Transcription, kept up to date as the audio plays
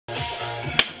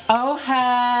Oh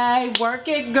hey, work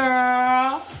it,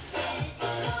 girl.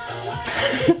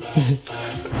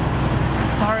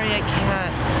 Sorry, I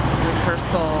can't.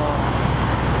 Rehearsal.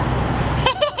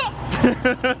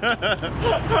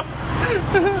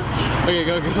 Okay,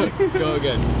 go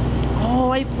again.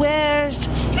 Oh, I wish.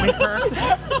 Rehearsal.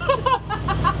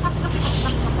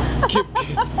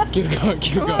 Keep going.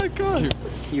 Go on.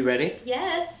 You ready?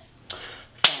 Yes.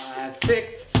 5,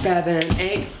 6, 7,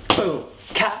 8. Boom,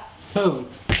 cat, boom,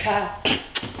 cat.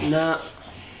 No.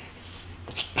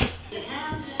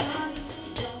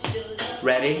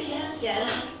 Ready?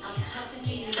 Yes.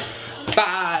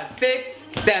 5, 6,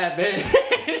 7.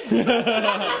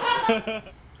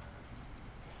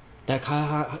 That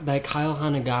Kyle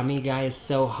Hanagami guy is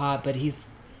so hot, but he's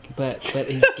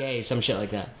gay, some shit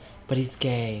like that. But he's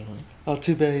gay. Oh,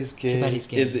 too bad he's gay. Too bad he's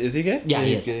gay. Is he gay? Yeah,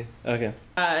 he is. Gay. Okay.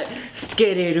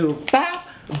 Skitty doo bop,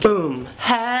 boom.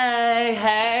 Hey,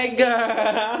 hey,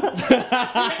 girl.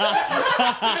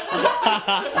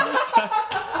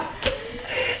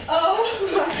 Oh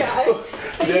my god.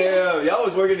 Damn, y'all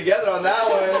was working together on that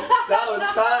one. That was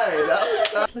tight.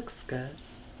 This looks good.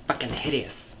 Fucking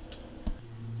hideous.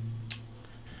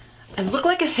 I look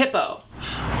like a hippo.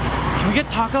 Can we get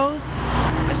tacos?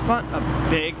 I just want a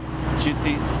big,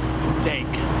 juicy steak.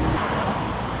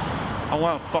 I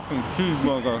want a fucking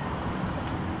cheeseburger.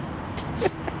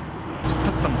 Just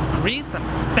put some grease and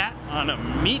fat on a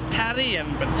meat patty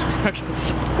and between.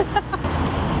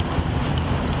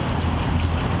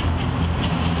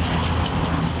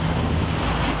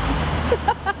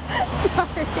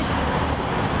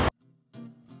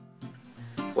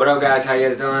 What up, guys? How you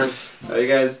guys doing? How you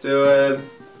guys doing?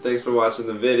 Thanks for watching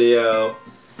the video.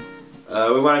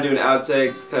 We want to do an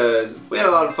outtakes because we had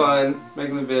a lot of fun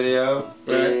making the video.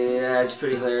 Right? Yeah, it's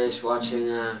pretty hilarious watching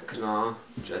Kanal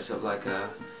dress up like a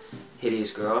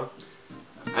hideous girl.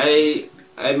 I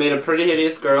made a pretty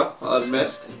hideous girl, I'll admit.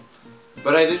 Disgusting.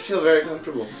 But I did feel very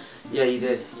comfortable. Yeah, you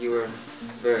did. You were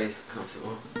very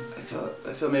comfortable.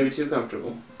 I felt maybe too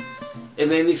comfortable. It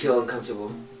made me feel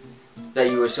uncomfortable that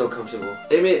you were so comfortable.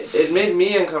 It made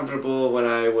me uncomfortable when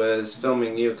I was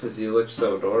filming you because you looked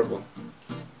so adorable.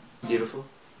 Beautiful.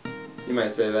 You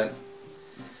might say that.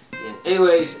 Yeah.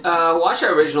 Anyways, watch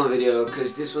our original video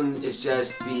because this one is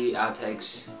just the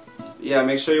outtakes. Yeah,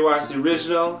 make sure you watch the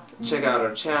original, check out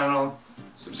our channel,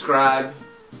 subscribe,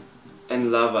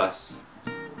 and love us.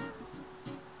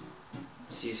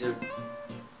 See you soon.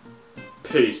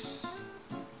 Peace.